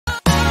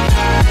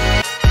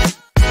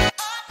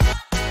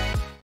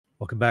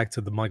Welcome back to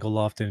the Michael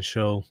Lofton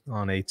Show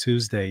on a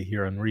Tuesday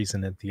here on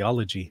Reason and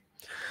Theology.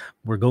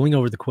 We're going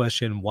over the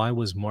question, why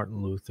was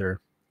Martin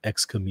Luther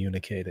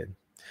excommunicated?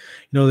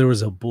 There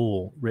was a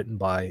bull written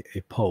by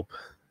a pope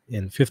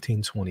in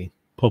 1520,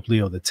 Pope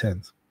Leo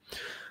X,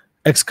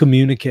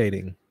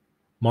 excommunicating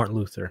Martin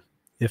Luther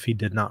if he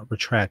did not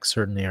retract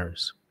certain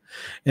errors.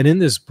 And in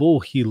this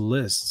bull, he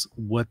lists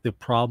what the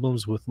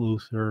problems with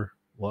Luther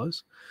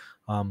was.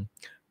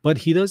 But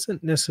he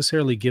doesn't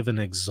necessarily give an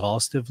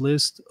exhaustive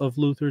list of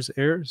Luther's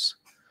errors.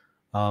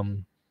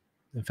 In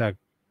fact,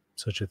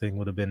 such a thing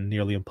would have been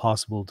nearly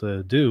impossible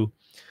to do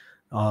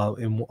all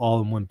in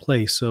one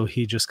place. So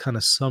he just kind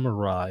of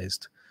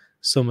summarized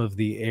some of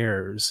the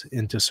errors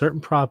into certain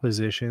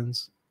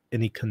propositions,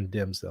 and he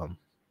condemns them.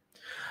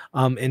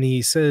 And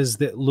he says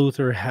that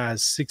Luther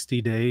has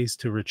 60 days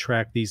to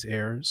retract these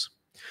errors,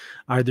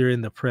 either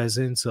in the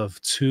presence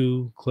of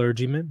two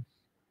clergymen,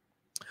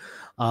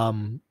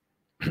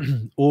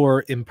 or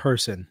in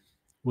person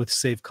with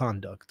safe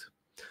conduct.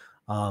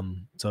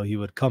 So he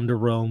would come to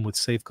Rome with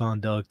safe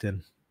conduct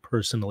and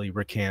personally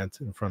recant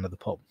in front of the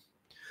Pope.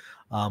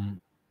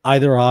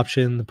 Either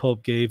option the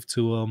Pope gave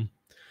to him.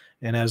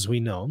 And as we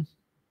know,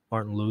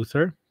 Martin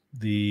Luther,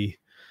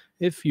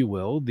 if you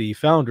will, the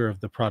founder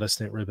of the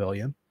Protestant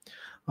rebellion,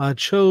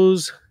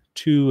 chose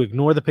to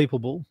ignore the papal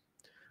bull,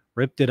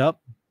 ripped it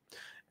up,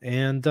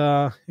 and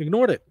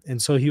ignored it.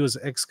 And so he was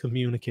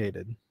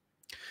excommunicated.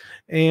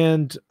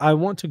 And I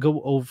want to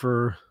go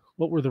over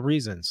what were the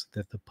reasons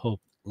that the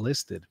Pope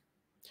listed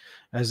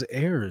as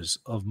errors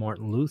of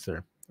Martin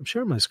Luther. I'm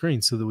sharing my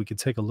screen so that we can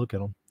take a look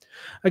at them.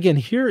 Again,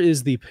 here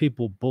is the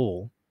papal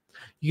bull.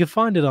 You can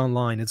find it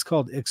online. It's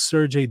called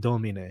Exsurge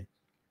Domine,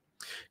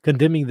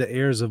 condemning the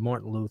errors of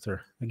Martin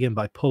Luther, again,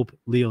 by Pope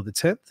Leo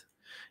X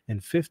in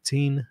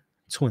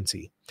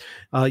 1520.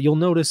 You'll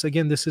notice,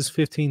 again, this is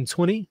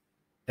 1520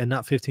 and not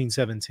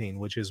 1517,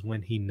 which is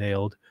when he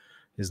nailed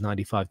his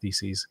 95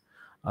 Theses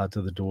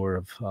to the door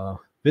of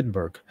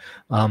Wittenberg.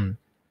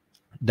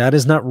 That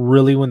is not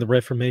really when the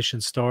Reformation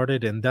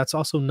started, and that's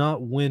also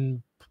not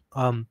when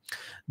Martin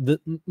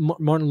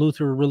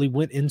Luther really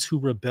went into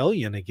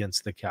rebellion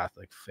against the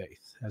Catholic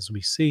faith. As we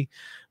see, it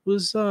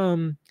was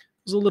a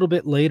little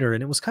bit later,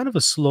 and it was kind of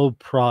a slow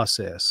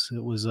process.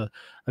 It was a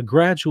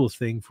gradual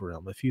thing for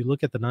him. If you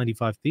look at the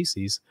 95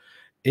 Theses,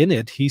 in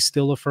it, he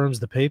still affirms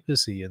the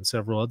papacy and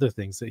several other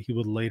things that he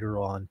would later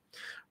on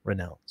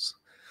renounce.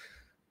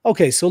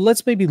 Okay, so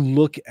let's maybe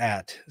look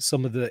at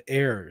some of the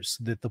errors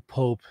that the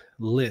Pope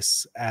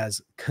lists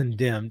as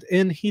condemned.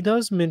 And he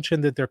does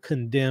mention that they're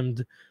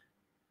condemned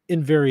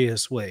in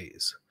various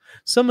ways.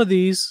 Some of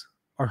these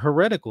are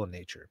heretical in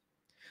nature,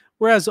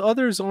 whereas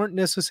others aren't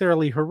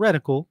necessarily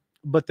heretical,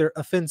 but they're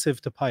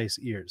offensive to pious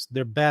ears.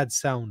 They're bad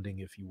sounding,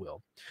 if you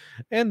will.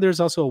 And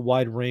there's also a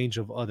wide range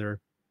of other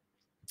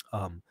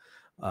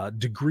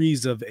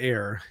degrees of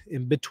error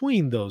in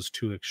between those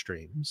two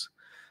extremes.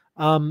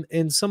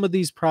 And some of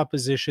these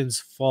propositions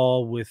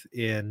fall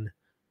within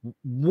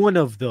one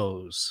of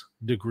those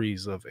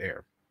degrees of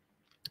error.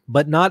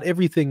 But not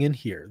everything in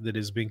here that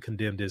is being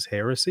condemned is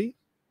heresy.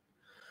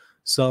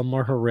 Some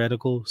are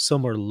heretical,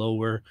 some are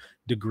lower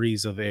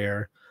degrees of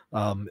error.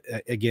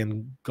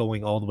 Again,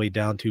 going all the way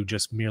down to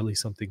just merely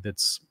something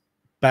that's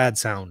bad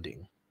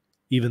sounding.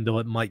 Even though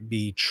it might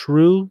be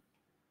true,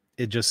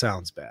 it just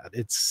sounds bad.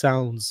 It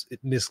sounds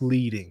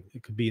misleading.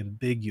 It could be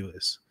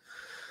ambiguous.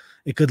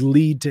 It could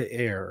lead to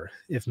error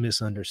if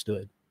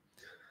misunderstood.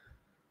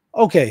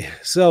 Okay,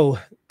 so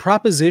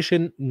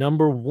proposition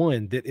number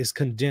one that is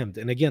condemned,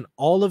 and again,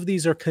 all of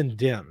these are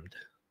condemned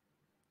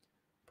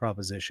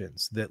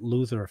propositions that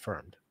Luther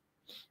affirmed.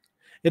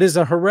 It is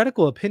a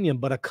heretical opinion,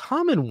 but a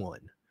common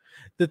one,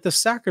 that the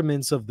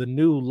sacraments of the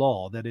new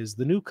law, that is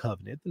the new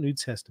covenant, the New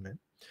Testament,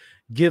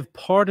 give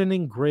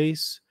pardoning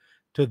grace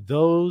to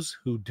those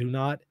who do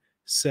not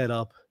set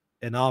up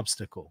an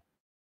obstacle.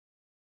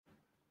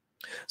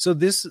 So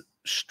this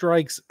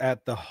strikes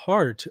at the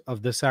heart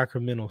of the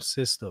sacramental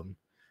system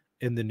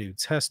in the New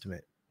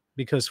Testament,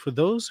 because for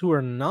those who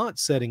are not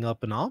setting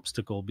up an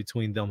obstacle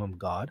between them and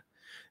God,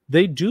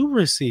 they do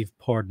receive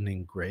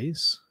pardoning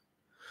grace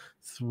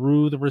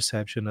through the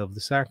reception of the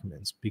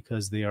sacraments,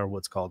 because they are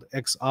what's called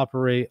ex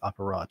opere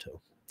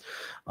operato.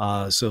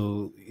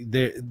 So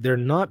they're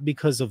not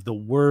because of the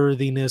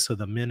worthiness of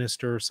the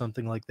minister or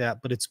something like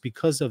that, but it's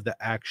because of the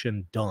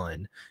action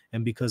done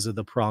and because of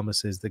the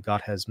promises that God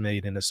has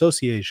made in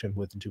association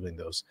with doing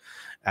those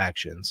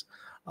actions.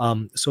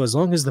 So as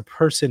long as the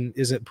person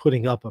isn't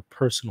putting up a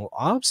personal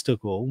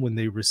obstacle when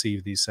they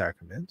receive these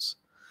sacraments,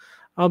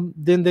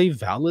 then they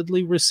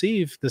validly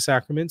receive the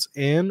sacraments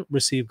and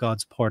receive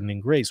God's pardoning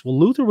grace. Well,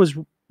 Luther was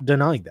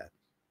denying that,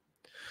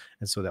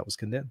 and so that was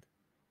condemned.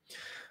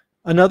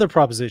 Another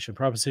proposition,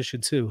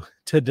 proposition 2,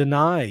 to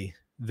deny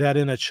that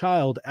in a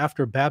child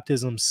after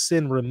baptism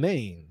sin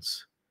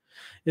remains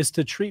is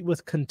to treat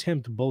with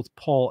contempt both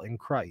Paul and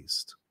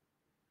Christ.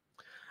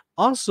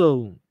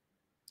 Also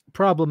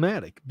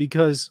problematic,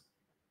 because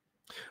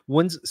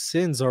one's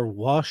sins are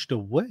washed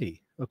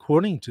away,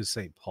 according to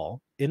St.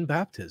 Paul, in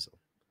baptism.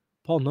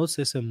 Paul notes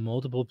this in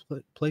multiple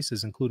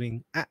places,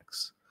 including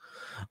Acts.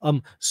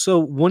 So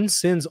when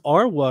sins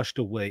are washed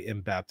away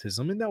in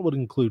baptism, and that would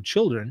include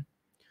children,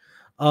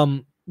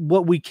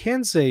 what we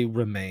can say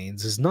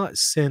remains is not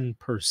sin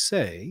per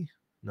se.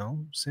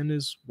 No, sin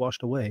is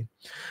washed away,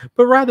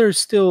 but rather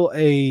still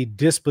a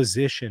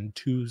disposition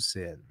to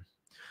sin,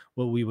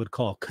 what we would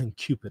call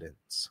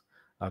concupiscence.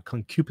 I'm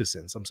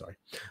sorry,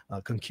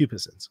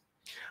 concupiscence.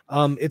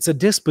 It's a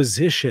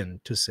disposition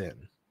to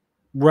sin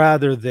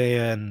rather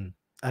than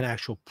an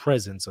actual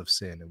presence of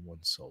sin in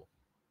one's soul.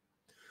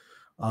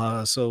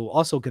 So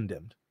also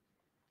condemned.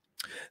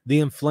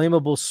 The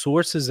inflammable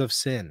sources of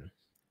sin,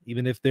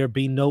 even if there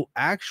be no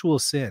actual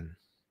sin,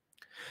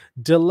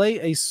 delay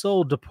a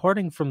soul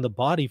departing from the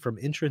body from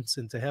entrance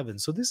into heaven.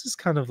 So this is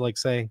kind of like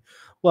saying,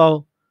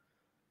 well,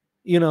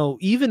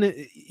 even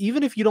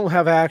if you don't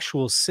have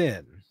actual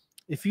sin,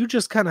 if you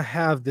just kind of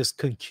have this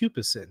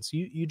concupiscence,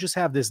 you just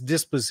have this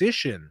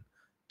disposition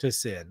to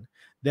sin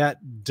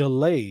that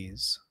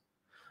delays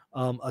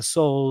a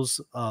soul's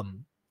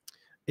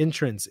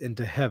entrance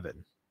into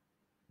heaven,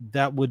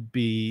 that would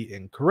be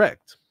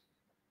incorrect.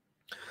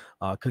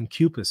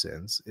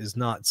 Concupiscence is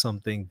not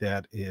something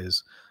that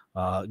is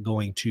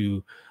going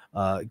to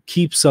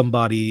keep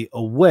somebody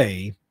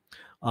away.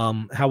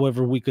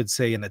 However, we could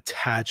say an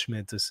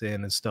attachment to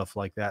sin and stuff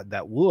like that,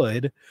 that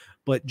would,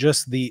 but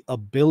just the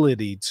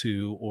ability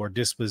to or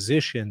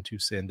disposition to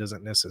sin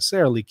doesn't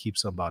necessarily keep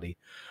somebody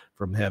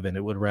from heaven.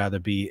 It would rather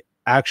be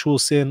actual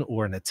sin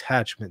or an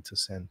attachment to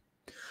sin,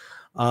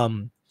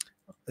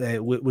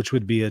 which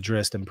would be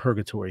addressed in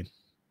purgatory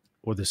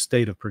or the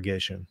state of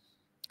purgation.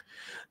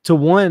 To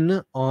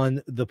one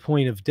on the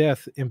point of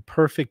death,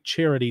 imperfect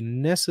charity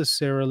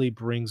necessarily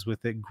brings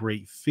with it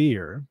great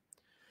fear,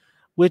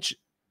 which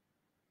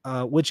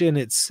in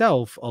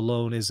itself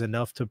alone is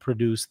enough to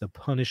produce the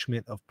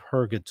punishment of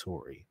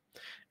purgatory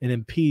and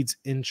impedes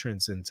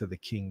entrance into the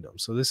kingdom.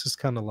 So this is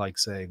kind of like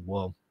saying,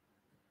 well,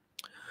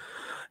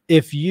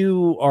 if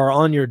you are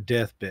on your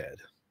deathbed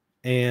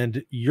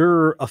and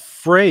you're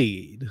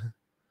afraid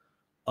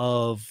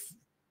of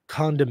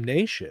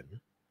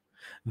condemnation,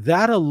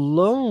 that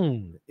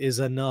alone is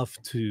enough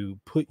to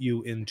put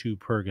you into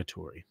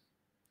purgatory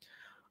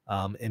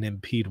and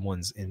impede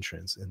one's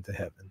entrance into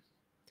heaven,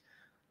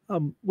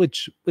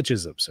 which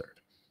is absurd.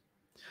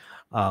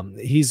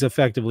 He's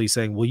effectively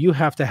saying, well, you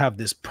have to have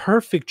this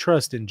perfect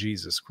trust in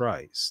Jesus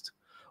Christ.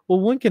 Well,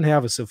 one can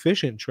have a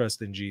sufficient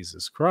trust in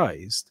Jesus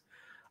Christ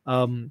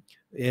and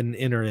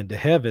enter into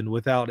heaven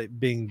without it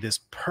being this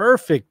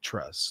perfect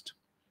trust.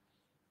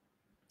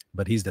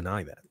 But he's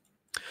denying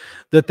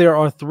that there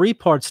are three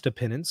parts to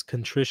penance: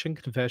 contrition,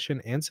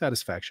 confession, and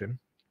satisfaction,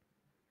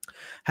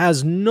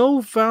 has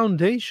no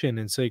foundation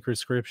in sacred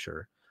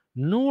scripture,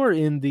 nor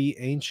in the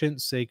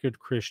ancient sacred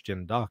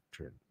Christian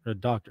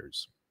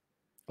doctors.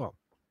 Well,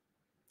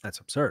 that's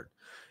absurd.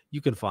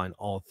 You can find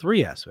all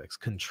three aspects: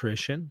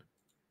 contrition,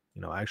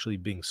 actually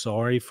being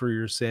sorry for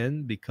your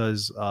sin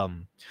because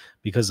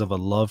of a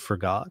love for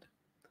God;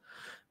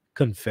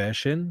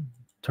 confession,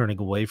 turning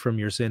away from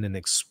your sin and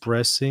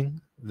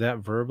expressing that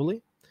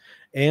verbally;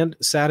 and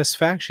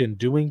satisfaction,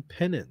 doing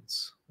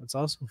penance. That's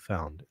also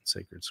found in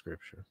sacred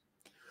scripture.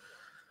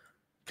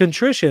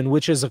 Contrition,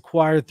 which is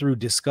acquired through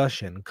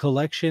discussion,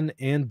 collection,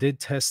 and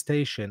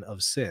detestation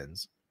of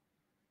sins,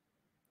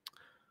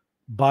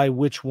 by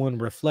which one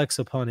reflects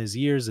upon his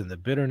years and the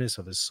bitterness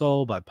of his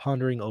soul, by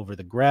pondering over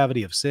the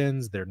gravity of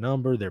sins, their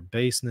number, their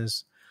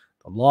baseness,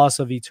 the loss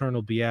of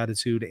eternal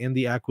beatitude, and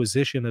the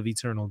acquisition of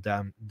eternal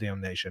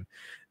damnation.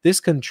 This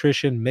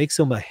contrition makes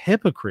him a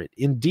hypocrite,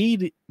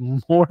 indeed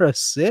more a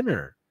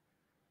sinner.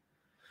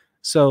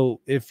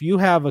 So if you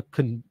have a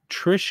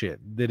contrition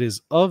that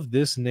is of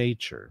this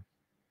nature,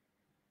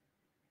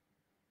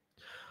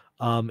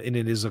 and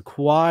it is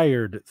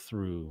acquired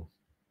through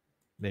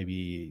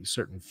maybe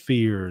certain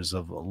fears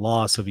of a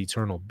loss of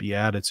eternal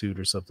beatitude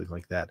or something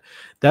like that,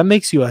 that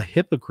makes you a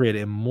hypocrite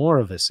and more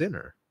of a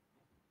sinner.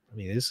 I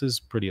mean, this is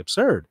pretty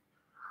absurd.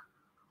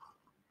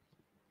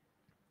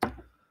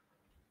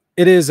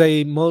 It is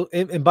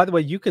and by the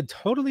way, you could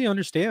totally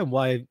understand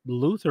why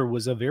Luther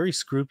was a very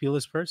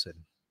scrupulous person.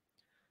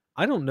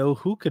 I don't know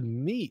who could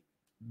meet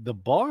the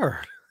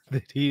bar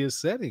that he is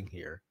setting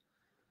here.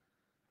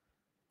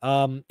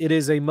 It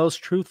is a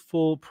most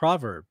truthful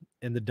proverb,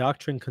 and the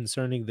doctrine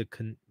concerning the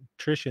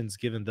contritions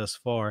given thus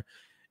far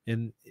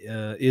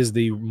is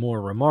the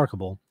more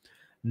remarkable.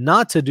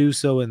 Not to do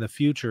so in the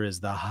future is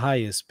the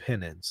highest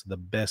penance, the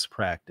best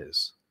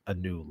practice, a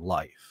new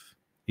life.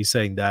 He's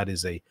saying that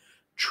is a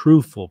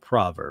truthful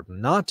proverb.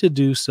 Not to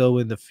do so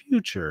in the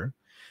future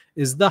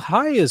is the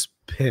highest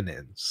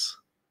penance.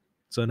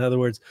 So in other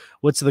words,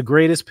 what's the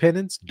greatest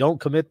penance?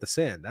 Don't commit the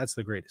sin. That's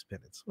the greatest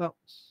penance. Well,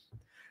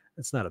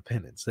 it's not a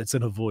penance. It's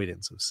an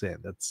avoidance of sin.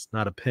 That's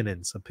not a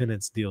penance. A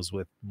penance deals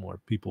with more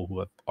people who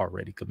have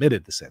already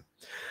committed the sin.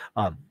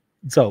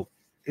 So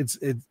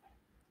it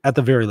at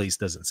the very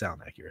least doesn't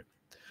sound accurate.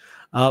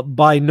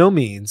 By no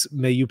means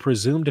may you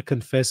presume to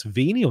confess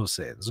venial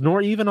sins,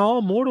 nor even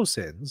all mortal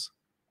sins,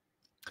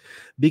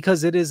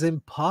 because it is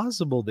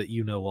impossible that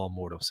you know all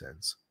mortal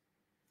sins.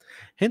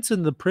 Hence,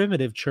 in the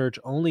primitive church,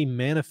 only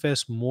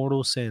manifest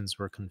mortal sins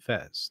were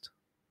confessed.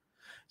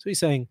 So he's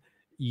saying,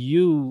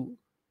 you,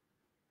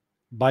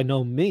 by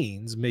no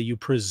means may you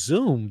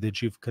presume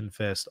that you've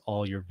confessed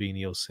all your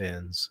venial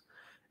sins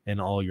and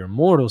all your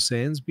mortal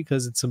sins,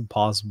 because it's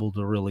impossible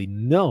to really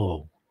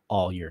know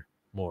all your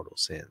mortal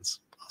sins.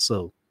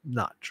 Also,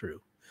 not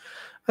true.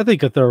 I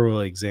think a thorough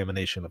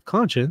examination of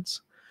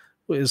conscience,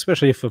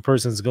 especially if a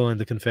person's going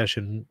to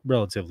confession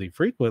relatively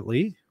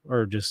frequently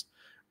or just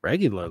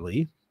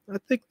regularly, I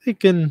think they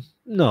can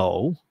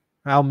know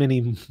how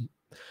many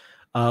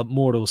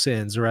mortal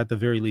sins, or at the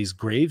very least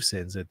grave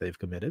sins, that they've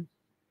committed.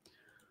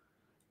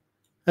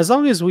 As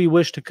long as we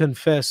wish to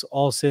confess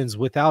all sins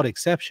without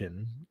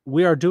exception,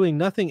 we are doing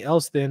nothing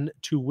else than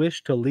to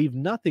wish to leave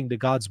nothing to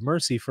God's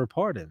mercy for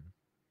pardon.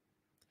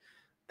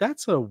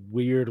 That's a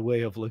weird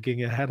way of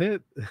looking at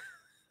it.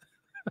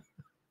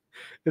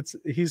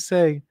 He's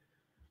saying,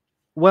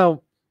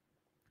 well,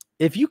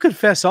 if you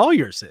confess all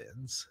your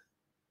sins,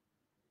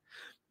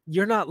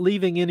 you're not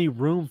leaving any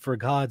room for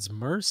God's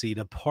mercy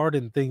to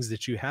pardon things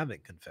that you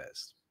haven't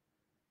confessed.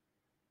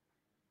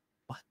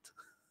 What?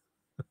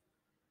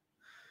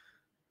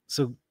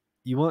 So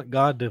you want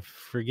God to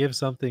forgive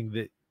something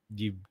that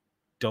you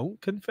don't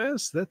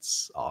confess?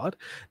 That's odd.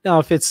 Now,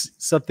 if it's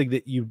something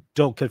that you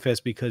don't confess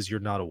because you're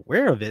not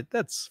aware of it,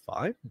 that's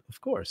fine,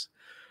 of course.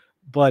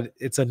 But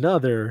it's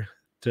another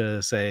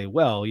to say,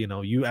 well,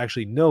 you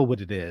actually know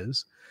what it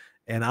is,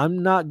 and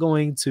I'm not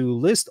going to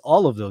list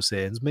all of those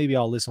sins. Maybe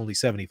I'll list only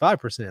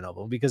 75% of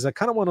them, because I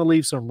kind of want to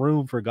leave some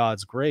room for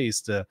God's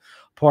grace to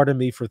pardon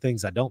me for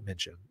things I don't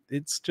mention.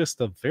 It's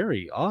just a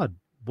very odd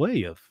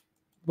way of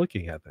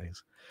looking at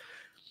things.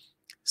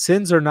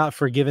 Sins are not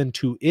forgiven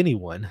to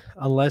anyone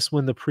unless,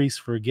 when the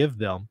priest forgive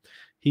them,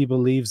 he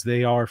believes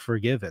they are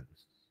forgiven.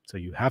 So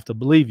you have to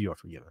believe you are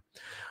forgiven.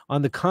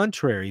 On the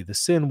contrary, the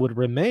sin would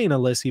remain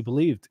unless he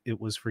believed it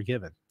was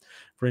forgiven.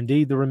 For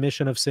indeed, the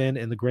remission of sin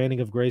and the granting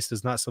of grace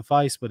does not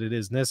suffice, but it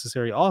is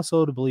necessary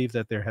also to believe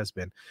that there has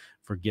been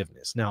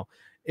forgiveness. Now,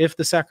 if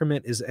the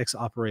sacrament is ex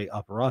opere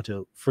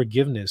operato,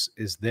 forgiveness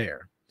is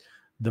there.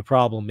 The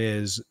problem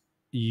is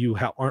you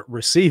aren't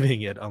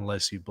receiving it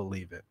unless you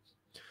believe it.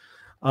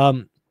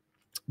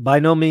 By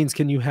no means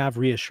can you have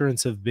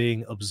reassurance of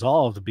being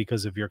absolved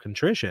because of your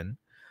contrition,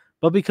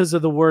 but because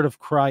of the word of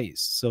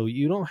Christ. So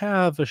you don't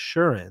have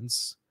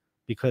assurance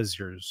because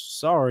you're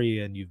sorry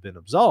and you've been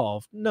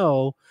absolved.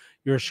 No,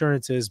 your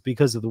assurance is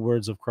because of the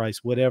words of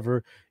Christ,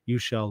 whatever you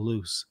shall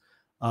lose.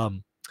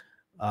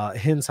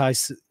 Hence,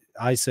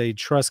 I say,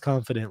 trust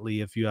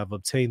confidently if you have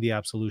obtained the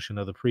absolution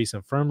of the priest,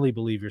 and firmly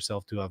believe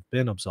yourself to have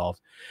been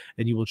absolved,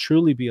 and you will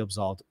truly be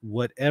absolved,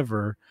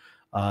 whatever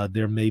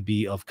there may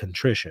be of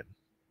contrition.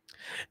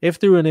 If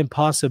through an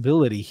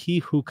impossibility he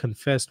who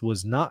confessed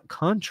was not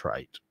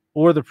contrite,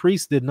 or the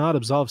priest did not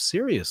absolve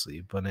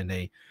seriously, but in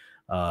a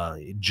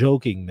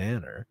joking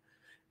manner,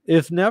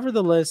 if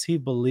nevertheless he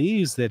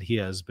believes that he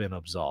has been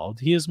absolved,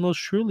 he is most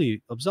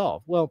truly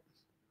absolved. Well,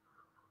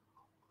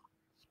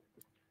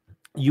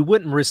 you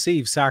wouldn't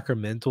receive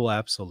sacramental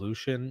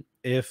absolution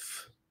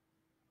if,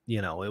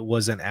 it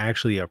wasn't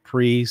actually a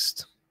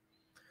priest.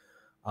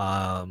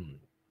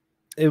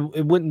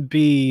 It wouldn't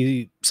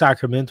be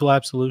sacramental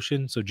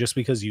absolution. So just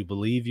because you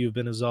believe you've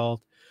been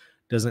absolved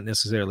doesn't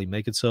necessarily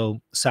make it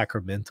so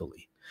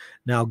sacramentally.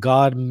 Now,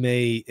 God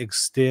may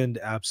extend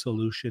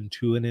absolution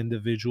to an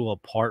individual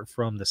apart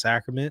from the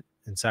sacrament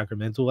and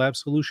sacramental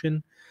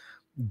absolution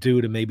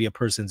due to maybe a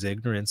person's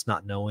ignorance,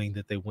 not knowing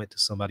that they went to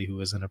somebody who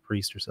isn't a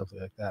priest or something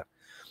like that.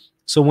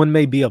 So one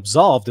may be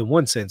absolved in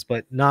one sense,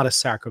 but not a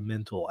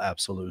sacramental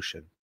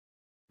absolution.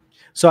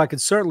 So I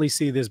could certainly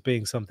see this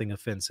being something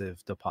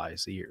offensive to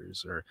pious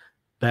ears or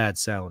bad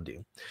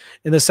sounding.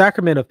 In the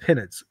sacrament of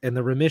penance and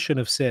the remission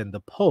of sin,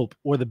 the Pope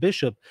or the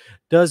bishop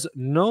does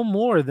no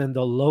more than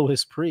the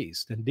lowest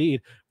priest.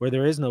 Indeed, where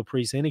there is no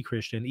priest, any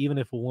Christian, even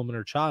if a woman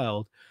or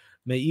child,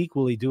 may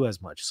equally do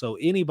as much. So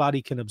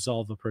anybody can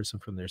absolve a person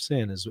from their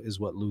sin, is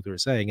what Luther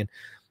is saying. And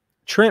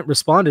Trent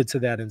responded to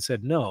that and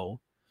said, no,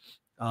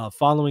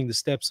 following the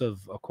steps of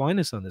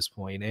Aquinas on this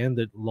point and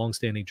the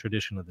longstanding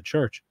tradition of the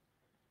church.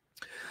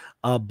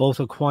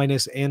 Both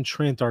Aquinas and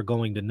Trent are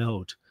going to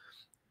note,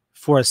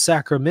 for a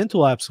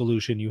sacramental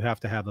absolution, you have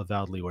to have a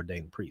validly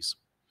ordained priest.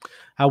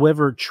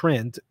 However,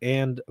 Trent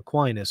and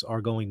Aquinas are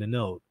going to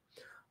note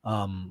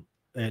and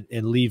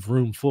leave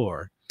room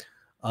for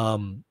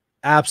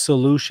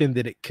absolution,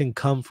 that it can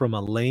come from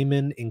a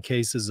layman in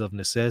cases of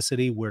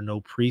necessity where no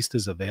priest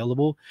is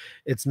available.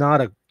 It's not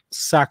a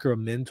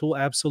sacramental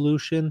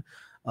absolution.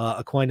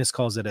 Aquinas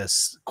calls it a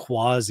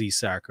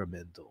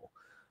quasi-sacramental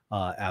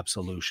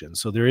absolution.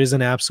 So there is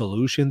an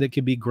absolution that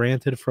can be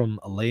granted from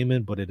a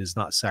layman, but it is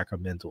not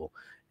sacramental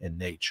in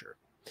nature.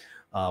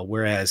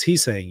 Whereas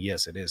he's saying,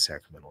 yes, it is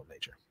sacramental in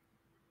nature.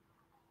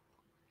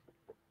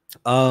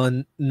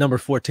 Number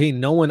 14,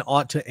 no one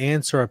ought to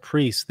answer a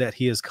priest that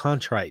he is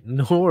contrite,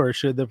 nor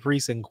should the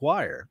priest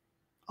inquire.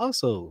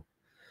 Also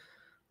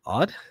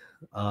odd.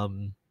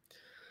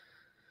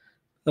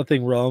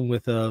 Nothing wrong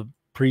with a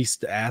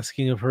priest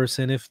asking a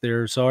person if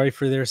they're sorry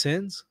for their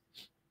sins.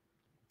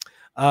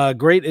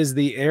 Great is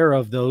the error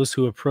of those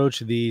who approach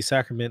the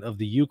sacrament of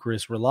the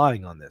Eucharist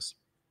relying on this,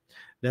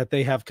 that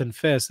they have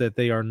confessed that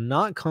they are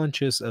not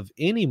conscious of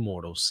any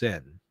mortal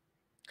sin,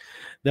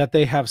 that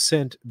they have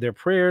sent their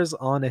prayers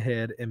on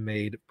ahead and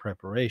made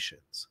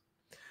preparations.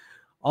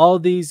 All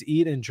these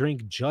eat and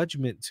drink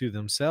judgment to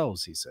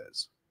themselves, he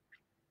says.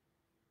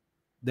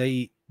 They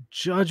eat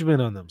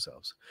judgment on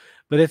themselves.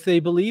 But if they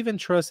believe and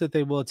trust that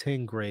they will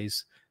attain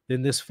grace,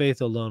 then this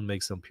faith alone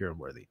makes them pure and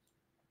worthy.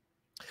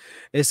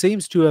 It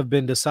seems to have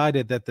been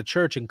decided that the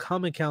Church and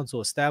Common Council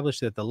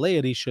established that the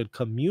laity should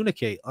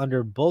communicate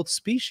under both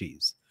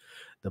species.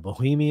 The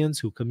Bohemians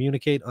who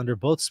communicate under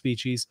both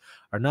species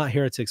are not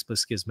heretics but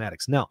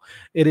schismatics. Now,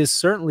 it is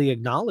certainly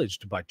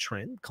acknowledged by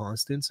Trent,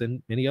 Constance,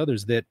 and many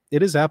others that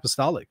it is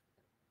apostolic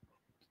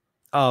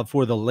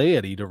for the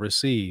laity to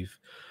receive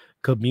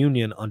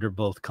communion under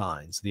both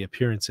kinds, the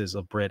appearances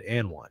of bread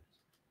and wine.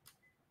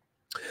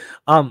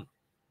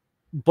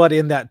 But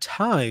in that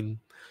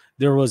time,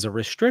 there was a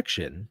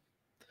restriction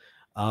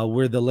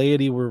where the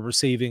laity were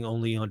receiving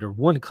only under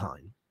one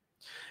kind.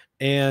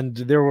 And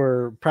there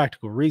were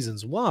practical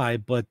reasons why,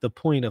 but the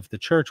point of the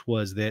church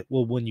was that,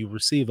 well, when you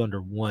receive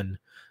under one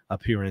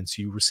appearance,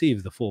 you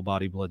receive the full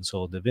body, blood, and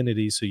soul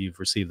divinity, so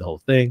you've received the whole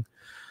thing.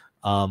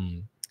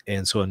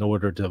 And so in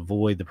order to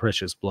avoid the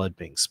precious blood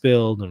being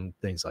spilled and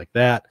things like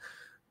that,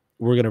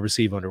 we're going to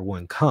receive under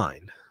one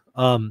kind.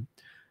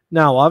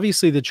 Now,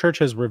 obviously, the church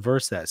has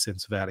reversed that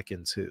since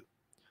Vatican II,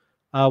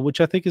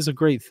 which I think is a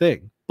great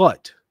thing.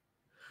 But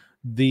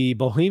the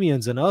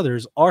Bohemians and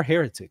others are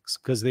heretics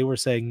because they were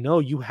saying, no,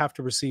 you have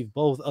to receive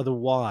both.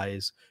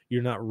 Otherwise,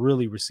 you're not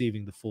really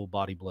receiving the full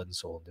body, blood, and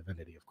soul and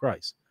divinity of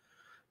Christ.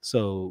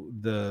 So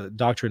the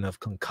doctrine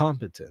of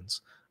concomitance,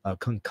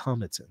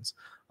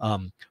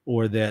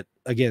 or that,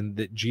 again,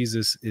 that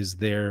Jesus is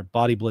their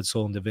body, blood,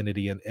 soul, and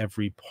divinity in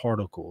every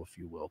particle, if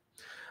you will.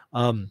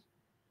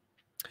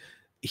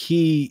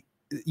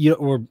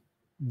 Or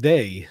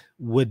they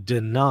would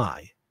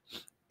deny.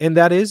 And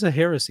that is a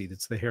heresy.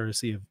 That's the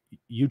heresy of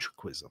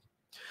Utriquism.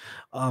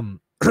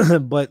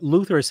 But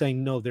Luther is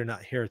saying, no, they're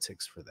not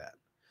heretics for that,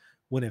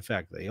 when in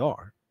fact they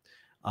are.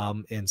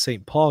 And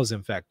St. Paul is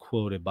in fact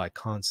quoted by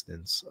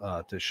Constance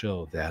to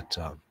show that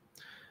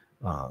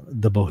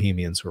the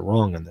Bohemians were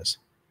wrong in this.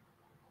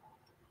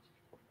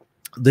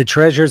 The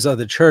treasures of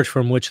the church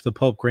from which the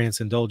Pope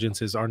grants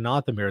indulgences are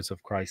not the merits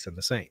of Christ and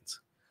the saints.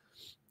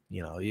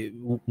 You know,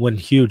 one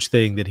huge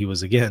thing that he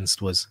was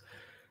against was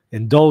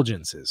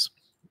indulgences.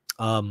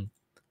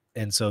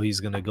 And so he's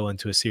going to go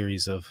into a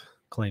series of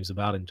claims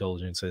about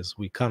indulgences.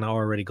 We kind of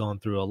already gone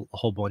through a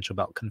whole bunch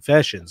about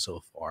confession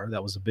so far.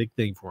 That was a big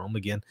thing for him.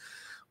 Again,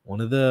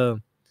 one of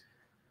the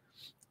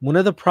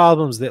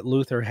problems that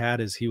Luther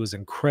had is he was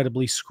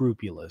incredibly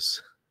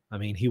scrupulous. I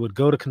mean, he would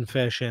go to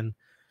confession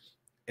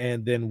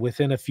and then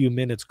within a few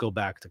minutes go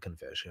back to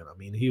confession. I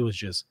mean, he was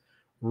just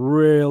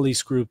really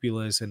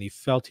scrupulous, and he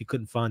felt he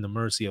couldn't find the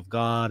mercy of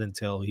God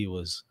until he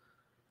was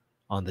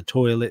on the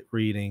toilet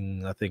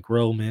reading, I think,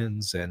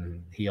 Romans,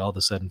 and he all of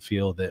a sudden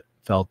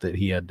felt that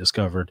he had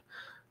discovered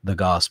the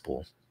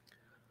gospel.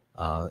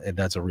 And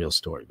that's a real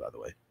story, by the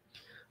way.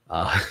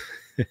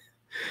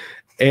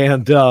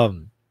 And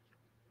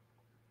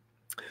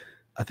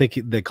I think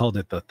they called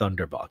it the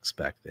Thunderbox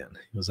back then.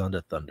 He was on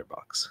the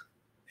Thunderbox.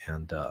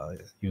 And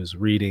he was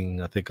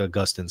reading, I think,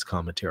 Augustine's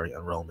commentary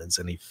on Romans,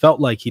 and he felt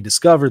like he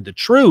discovered the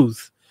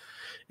truth,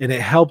 and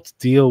it helped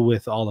deal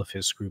with all of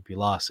his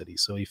scrupulosity.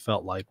 So he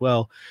felt like,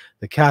 well,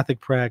 the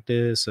Catholic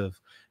practice of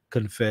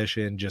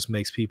confession just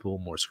makes people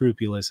more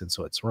scrupulous, and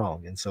so it's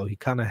wrong. And so he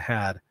kind of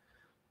had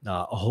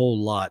a whole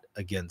lot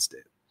against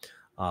it.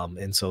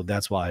 And so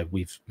that's why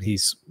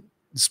he's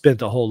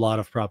spent a whole lot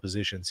of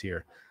propositions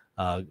here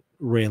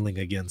railing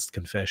against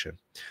confession.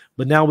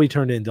 But now we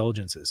turn to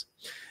indulgences.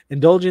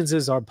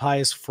 Indulgences are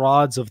pious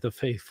frauds of the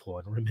faithful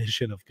and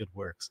remission of good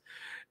works.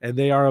 And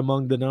they are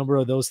among the number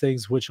of those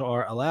things which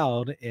are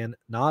allowed, and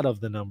not of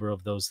the number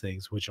of those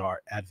things which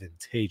are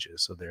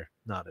advantageous. So they're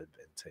not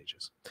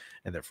advantageous,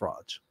 and they're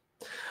frauds.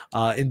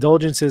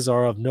 Indulgences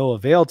are of no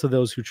avail to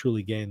those who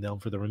truly gain them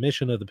for the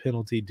remission of the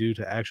penalty due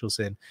to actual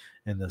sin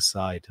in the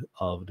sight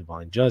of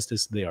divine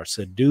justice. They are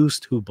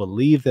seduced who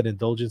believe that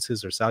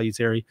indulgences are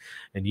salutary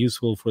and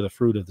useful for the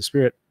fruit of the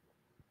Spirit.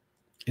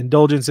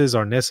 Indulgences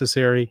are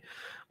necessary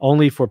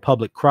only for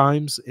public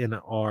crimes and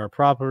are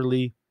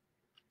properly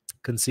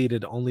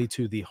conceded only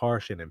to the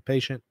harsh and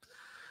impatient.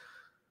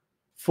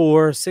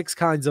 For 6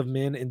 kinds of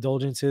men,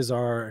 indulgences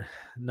are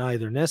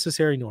neither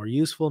necessary nor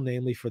useful,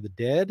 namely for the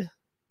dead.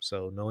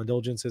 So no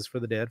indulgences for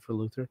the dead for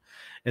Luther.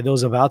 And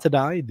those about to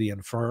die, the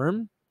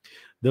infirm,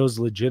 those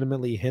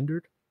legitimately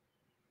hindered,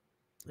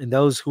 and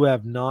those who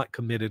have not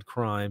committed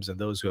crimes, and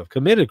those who have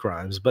committed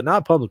crimes, but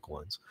not public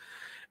ones,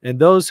 and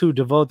those who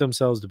devote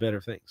themselves to better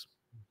things.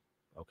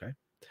 Okay.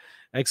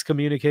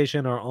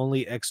 Excommunication are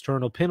only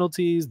external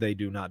penalties. They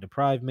do not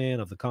deprive man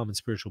of the common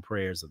spiritual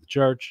prayers of the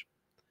church.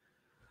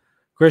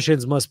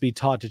 Christians must be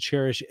taught to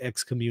cherish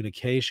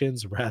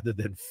excommunications rather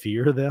than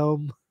fear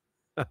them.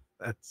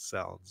 That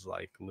sounds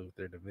like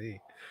Luther to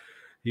me.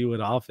 he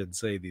would often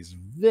say these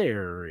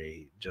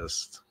very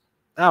just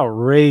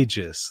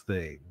outrageous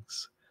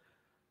things,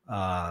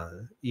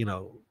 you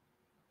know,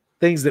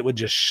 things that would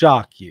just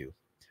shock you.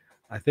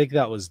 I think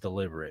that was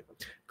deliberate.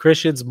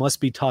 Christians must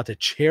be taught to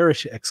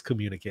cherish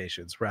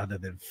excommunications rather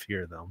than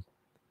fear them.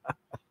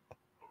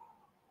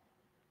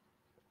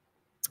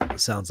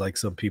 Sounds like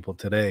some people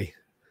today,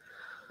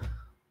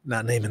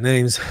 not naming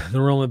names. The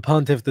Roman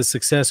pontiff, the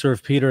successor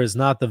of Peter, is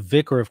not the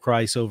vicar of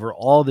Christ over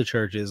all the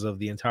churches of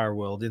the entire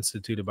world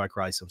instituted by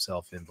Christ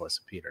himself in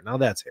Blessed Peter. Now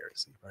that's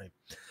heresy, right?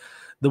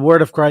 The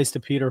word of Christ to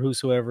Peter,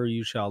 whosoever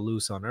you shall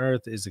loose on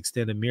earth, is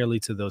extended merely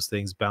to those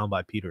things bound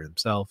by Peter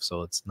himself.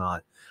 So it's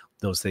not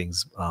those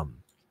things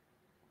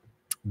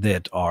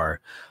that are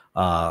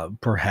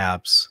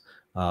perhaps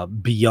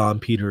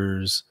beyond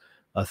Peter's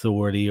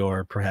authority,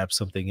 or perhaps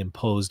something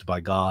imposed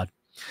by God.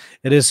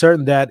 It is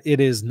certain that it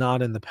is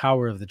not in the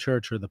power of the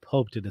church or the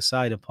pope to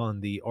decide upon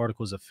the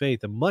articles of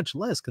faith, and much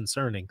less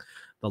concerning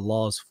the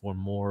laws for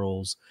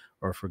morals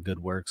or for good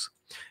works.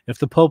 If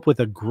the pope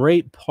with a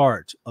great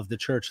part of the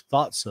church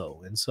thought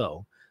so and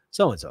so,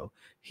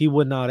 he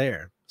would not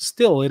err.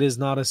 Still, it is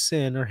not a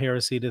sin or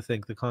heresy to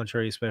think the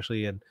contrary,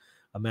 especially in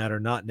a matter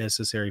not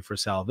necessary for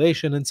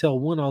salvation, until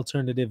one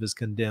alternative is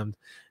condemned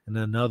and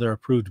another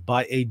approved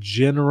by a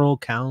general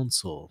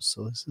council.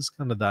 So this is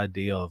kind of the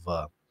idea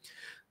of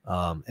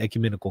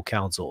ecumenical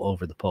council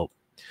over the Pope.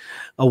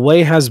 A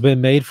way has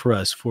been made for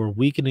us for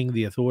weakening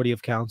the authority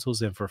of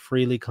councils and for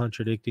freely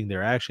contradicting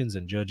their actions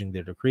and judging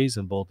their decrees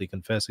and boldly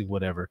confessing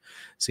whatever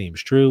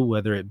seems true,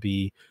 whether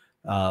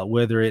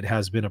it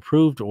has been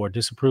approved or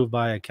disapproved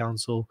by a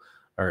council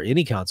or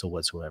any council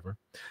whatsoever.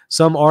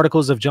 Some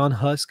articles of John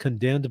Huss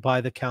condemned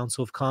by the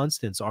Council of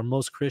Constance are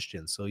most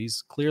Christian, so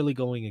he's clearly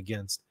going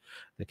against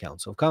the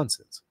Council of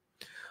Constance.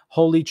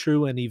 Holy,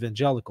 true, and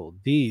evangelical.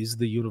 These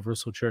the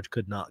universal church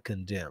could not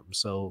condemn.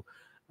 So,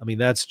 I mean,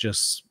 that's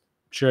just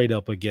straight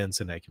up against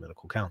an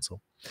ecumenical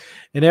council.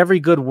 In every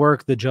good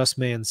work, the just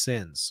man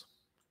sins.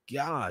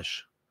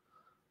 Gosh.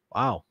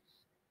 Wow.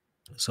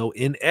 So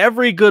in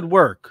every good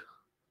work,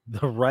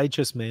 the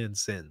righteous man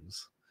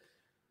sins.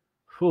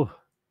 Whew.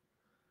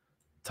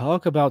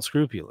 Talk about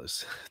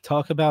scrupulous.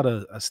 Talk about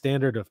a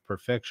standard of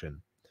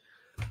perfection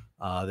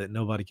that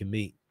nobody can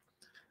meet.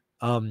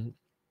 And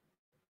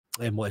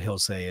what he'll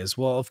say is,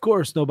 well, of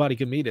course, nobody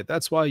can meet it.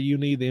 That's why you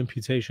need the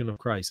imputation of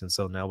Christ. And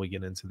so now we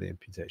get into the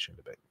imputation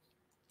debate.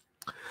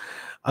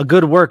 A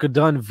good work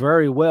done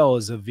very well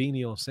is a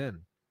venial sin.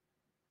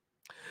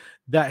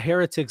 That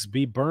heretics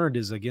be burned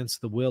is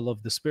against the will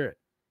of the Spirit.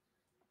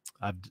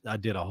 I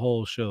did a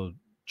whole show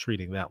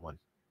treating that one.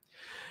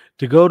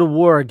 To go to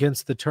war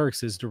against the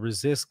Turks is to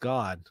resist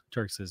God.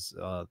 Turks is,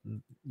 a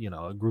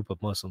group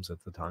of Muslims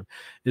at the time,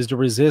 is to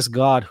resist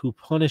God who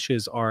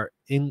punishes our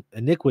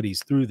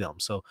iniquities through them.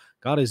 So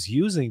God is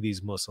using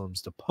these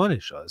Muslims to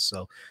punish us.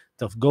 So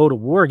to go to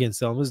war against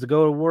them is to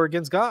go to war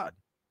against God.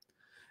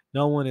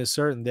 No one is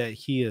certain that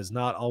he is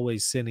not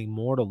always sinning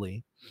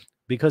mortally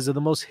because of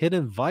the most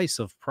hidden vice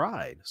of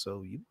pride.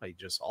 So you might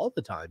just all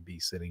the time be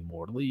sinning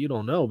mortally. You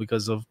don't know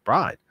because of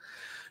pride.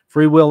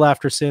 Free will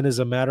after sin is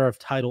a matter of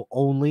title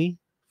only,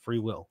 free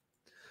will.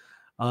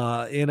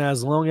 And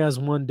as long as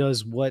one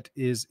does what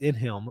is in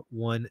him,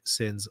 one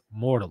sins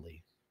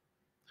mortally.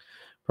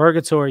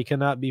 Purgatory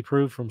cannot be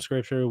proved from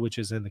Scripture, which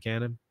is in the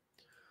canon.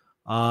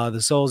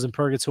 The souls in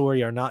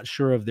purgatory are not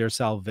sure of their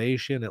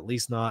salvation, at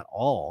least not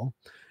all,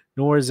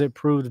 nor is it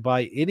proved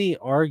by any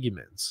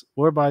arguments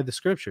or by the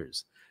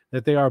Scriptures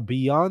that they are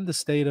beyond the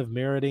state of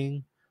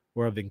meriting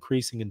or of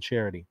increasing in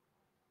charity.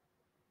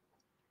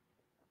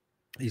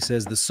 He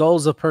says the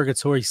souls of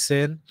purgatory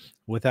sin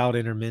without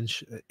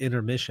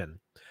intermission,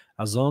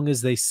 as long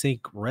as they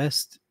seek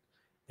rest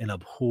and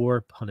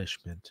abhor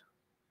punishment.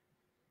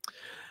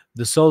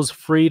 The souls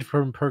freed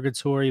from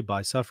purgatory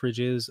by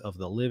suffrages of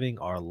the living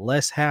are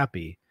less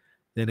happy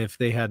than if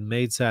they had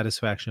made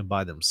satisfaction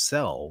by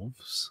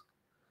themselves.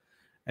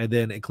 And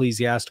then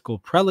ecclesiastical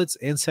prelates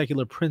and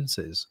secular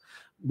princes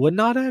would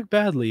not act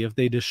badly if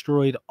they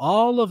destroyed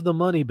all of the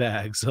money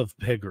bags of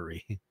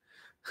beggary.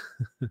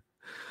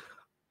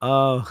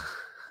 All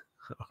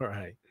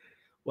right.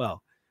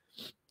 Well,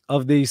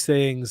 of these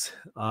things,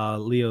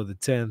 Leo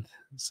X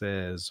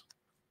says,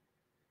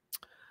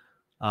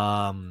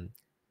 by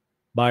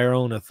our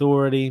own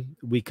authority,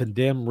 we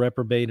condemn,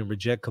 reprobate, and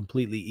reject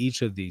completely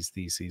each of these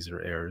theses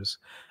or errors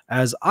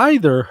as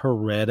either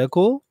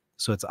heretical,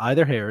 so it's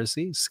either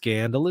heresy,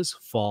 scandalous,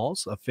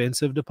 false,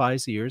 offensive to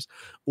pious ears,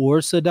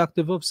 or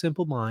seductive of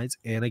simple minds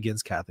and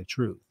against Catholic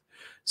truth.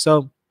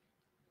 So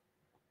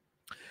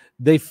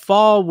they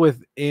fall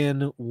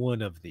within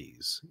one of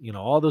these.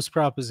 All those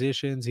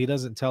propositions, he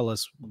doesn't tell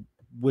us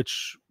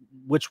which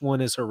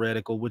one is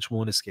heretical, which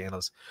one is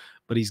scandalous,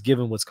 but he's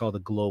given what's called a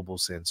global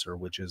censor,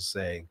 which is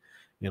saying,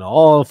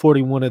 all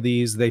 41 of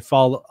these, they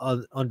fall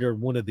under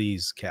one of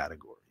these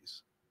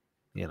categories.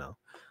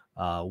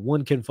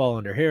 One can fall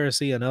under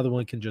heresy, another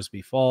one can just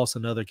be false,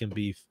 another can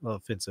be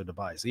offensive to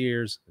pious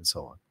ears, and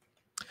so on.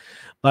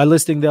 By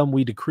listing them,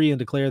 we decree and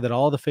declare that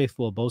all the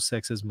faithful of both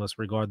sexes must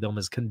regard them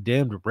as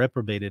condemned,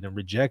 reprobated, and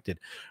rejected.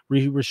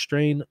 We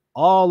restrain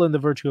all in the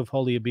virtue of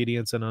holy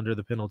obedience and under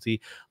the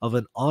penalty of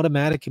an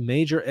automatic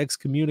major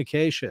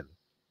excommunication.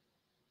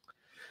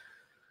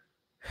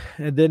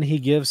 And then he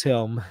gives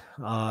him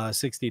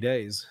 60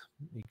 days.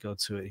 Let me go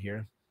to it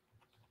here.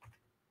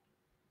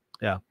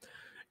 Yeah.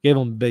 Gave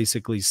him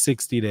basically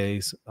 60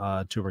 days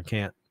to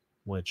recant,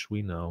 which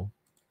we know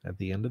at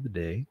the end of the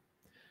day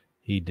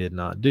he did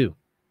not do.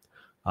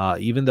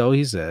 Even though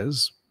he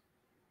says,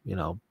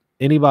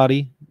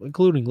 anybody,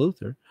 including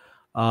Luther,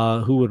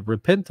 who would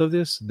repent of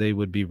this, they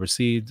would be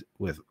received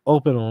with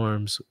open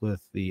arms,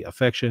 with the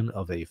affection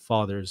of a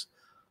father's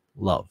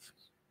love.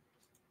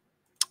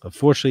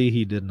 Unfortunately,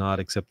 he did not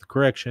accept the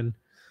correction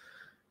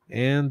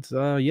and,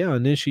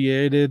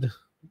 initiated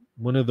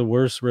one of the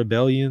worst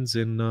rebellions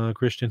in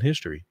Christian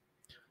history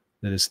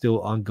that is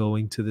still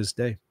ongoing to this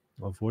day,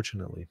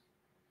 unfortunately.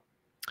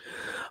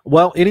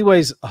 Well,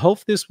 anyways, I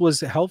hope this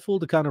was helpful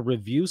to kind of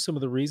review some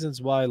of the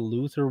reasons why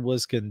Luther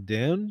was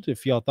condemned.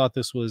 If y'all thought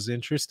this was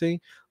interesting,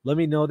 let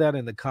me know that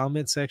in the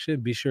comment section.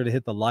 Be sure to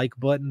hit the like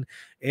button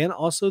and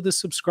also the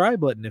subscribe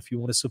button if you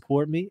want to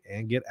support me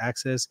and get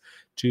access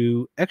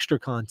to extra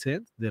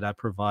content that I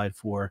provide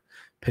for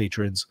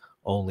patrons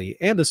only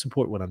and to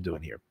support what I'm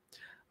doing here.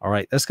 All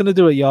right, that's going to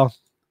do it, y'all.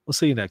 We'll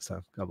see you next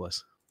time. God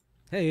bless.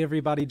 Hey,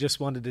 everybody, just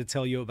wanted to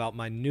tell you about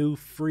my new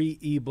free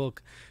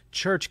ebook,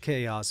 Church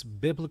Chaos,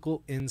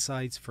 Biblical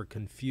Insights for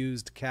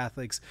Confused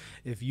Catholics.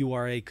 If you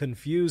are a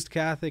confused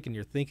Catholic and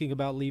you're thinking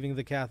about leaving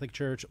the Catholic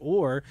Church,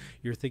 or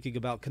you're thinking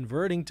about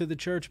converting to the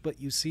church, but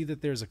you see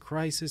that there's a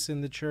crisis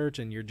in the church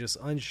and you're just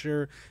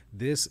unsure,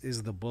 this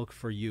is the book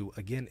for you.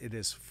 Again, it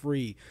is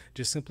free.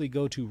 Just simply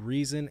go to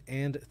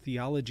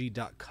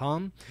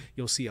reasonandtheology.com.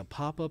 You'll see a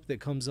pop-up that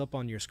comes up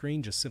on your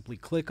screen. Just simply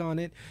click on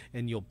it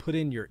and you'll put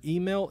in your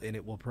email and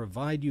it will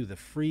provide you the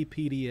free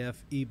PDF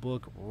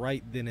ebook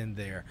right then and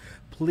there.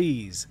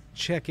 Please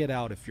check it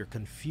out if you're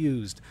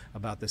confused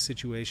about the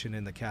situation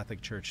in the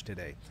Catholic Church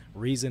today.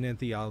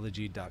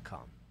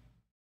 reasonandtheology.com.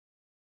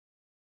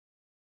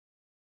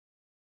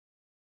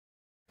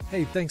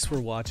 Hey, thanks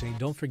for watching.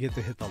 Don't forget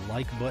to hit the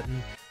like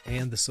button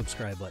and the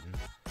subscribe button.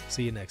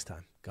 See you next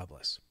time. God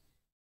bless.